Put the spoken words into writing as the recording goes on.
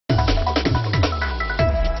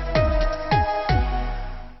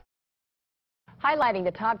Highlighting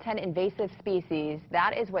the top 10 invasive species,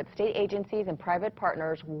 that is what state agencies and private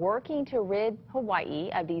partners working to rid Hawaii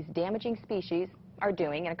of these damaging species are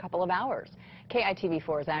doing in a couple of hours.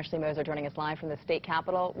 KITV4's Ashley Moser joining us live from the state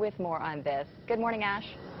capitol with more on this. Good morning, Ash.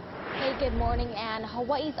 Hey, good morning, Ann.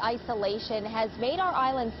 Hawaii's isolation has made our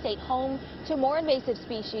island state home to more invasive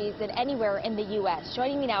species than anywhere in the U.S.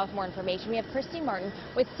 Joining me now with more information, we have Christine Martin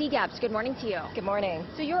with CGAPS. Good morning to you. Good morning.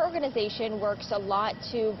 So your organization works a lot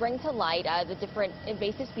to bring to light the different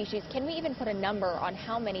invasive species. Can we even put a number on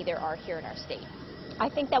how many there are here in our state? I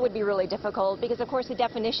think that would be really difficult because, of course, the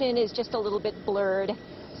definition is just a little bit blurred.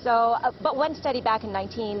 So, but one study back in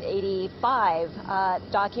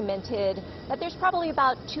 1985 documented that there's probably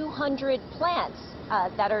about 200 plants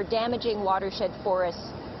that are damaging watershed forests,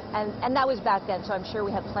 and that was back then, so I'm sure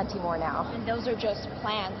we have plenty more now. And those are just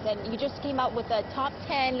plants, and you just came out with the top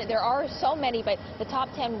 10, there are so many, but the top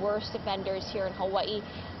 10 worst offenders here in Hawaii.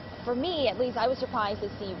 For me, at least, I was surprised to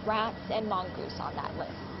see rats and mongoose on that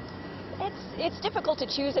list. It's difficult to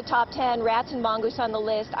choose a top 10, rats and mongoose on the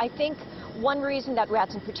list. I think one reason that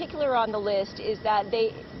rats in particular are on the list is that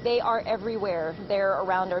they are everywhere. They're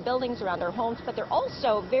around our buildings, around our homes, but they're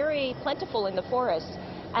also very plentiful in the forests,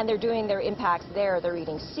 and they're doing their impacts there. They're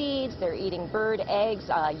eating seeds, they're eating bird eggs,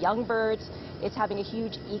 young birds. It's having a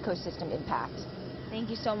huge ecosystem impact.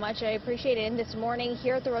 Thank you so much. I appreciate it. And this morning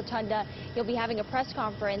here at the Rotunda, you'll be having a press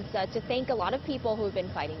conference to thank a lot of people who have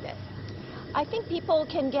been fighting this. I think people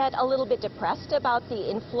can get a little bit depressed about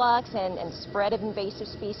the influx and spread of invasive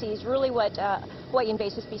species. Really what Hawaii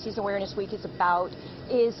Invasive Species Awareness Week is about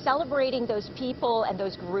is celebrating those people and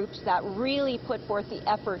those groups that really put forth the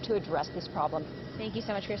effort to address this problem. Thank you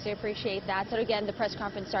so much, Christy. I appreciate that. So again, the press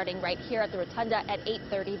conference starting right here at the Rotunda at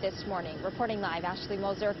 8:30 this morning. Reporting live, Ashley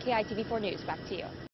Moser, KITV4 News. Back to you.